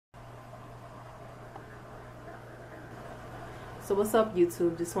So what's up,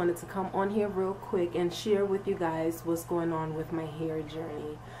 YouTube? Just wanted to come on here real quick and share with you guys what's going on with my hair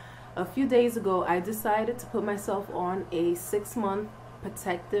journey. A few days ago, I decided to put myself on a 6-month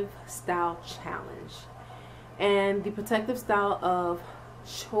protective style challenge. And the protective style of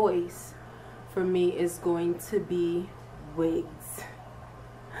choice for me is going to be wigs,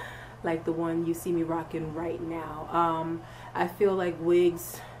 like the one you see me rocking right now. I feel like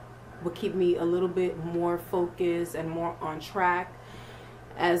wigs will keep me a little bit more focused and more on track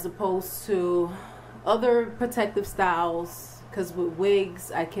as opposed to other protective styles, because with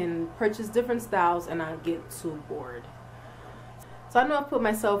wigs I can purchase different styles and I get too bored. So I know I've put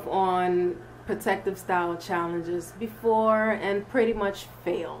myself on protective style challenges before and pretty much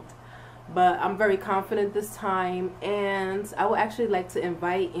failed, but I'm very confident this time, and I would actually like to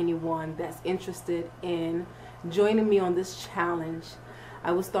invite anyone that's interested in joining me on this challenge.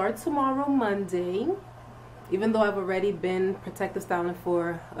 I will start tomorrow, Monday, even though I've already been protective styling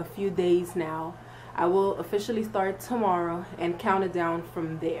for a few days now. I will officially start tomorrow and count it down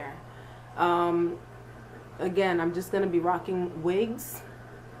from there. Again, I'm just going to be rocking wigs.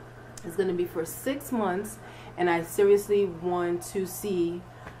 It's going to be for 6 months, and I seriously want to see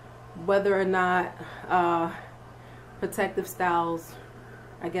whether or not protective styles,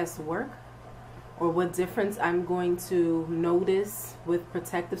 I guess, work, or what difference I'm going to notice with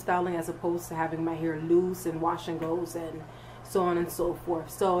protective styling as opposed to having my hair loose and wash and goes and so on and so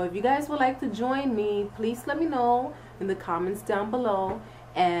forth. So if you guys would like to join me, please let me know in the comments down below,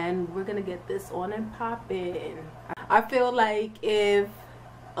 and we're gonna get this on and poppin'. I feel like if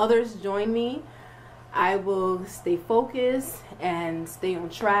others join me, I will stay focused and stay on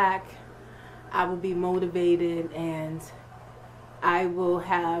track. I will be motivated, and I will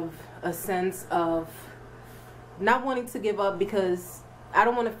have a sense of not wanting to give up, because I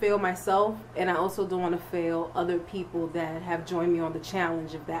don't want to fail myself, and I also don't want to fail other people that have joined me on the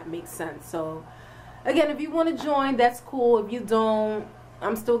challenge, if that makes sense. So again, if you want to join, that's cool. If you don't,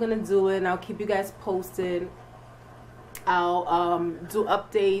 I'm still gonna do it, and I'll keep you guys posted. I'll do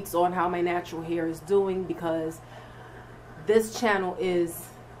updates on how my natural hair is doing, because this channel is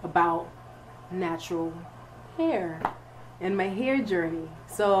about natural hair and my hair journey.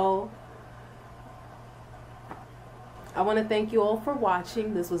 So I want to thank you all for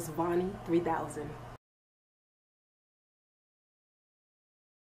watching. This was Vonnie 3000.